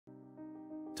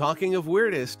Talking of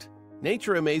weirdest,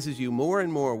 nature amazes you more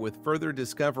and more with further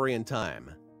discovery and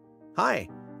time. Hi,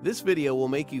 this video will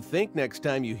make you think next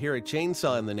time you hear a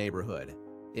chainsaw in the neighborhood.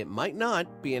 It might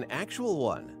not be an actual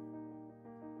one.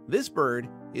 This bird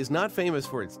is not famous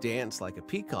for its dance like a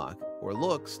peacock or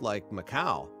looks like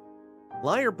Macau.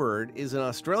 Lyrebird is an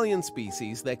Australian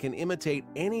species that can imitate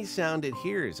any sound it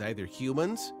hears, either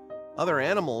humans, other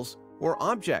animals, or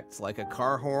objects like a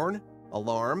car horn,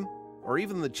 alarm, or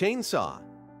even the chainsaw.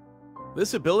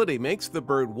 This ability makes the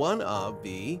bird one of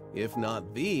the, if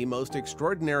not the, most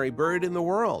extraordinary bird in the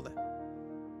world.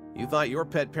 You thought your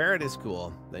pet parrot is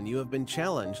cool, then you have been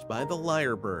challenged by the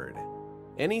lyrebird.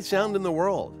 Any sound in the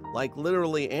world, like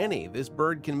literally any, this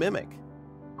bird can mimic.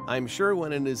 I'm sure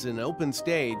when it is an open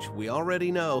stage, we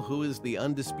already know who is the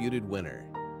undisputed winner.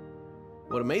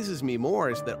 What amazes me more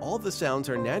is that all the sounds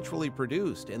are naturally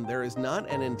produced and there is not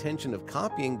an intention of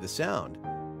copying the sound.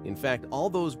 In fact, all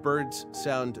those birds'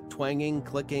 sound twanging,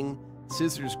 clicking,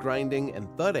 scissors grinding, and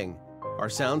thudding are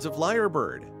sounds of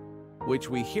lyrebird, which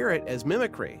we hear it as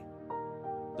mimicry.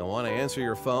 Don't want to answer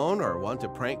your phone or want to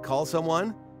prank call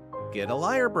someone? Get a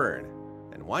lyrebird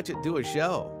and watch it do a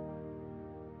show.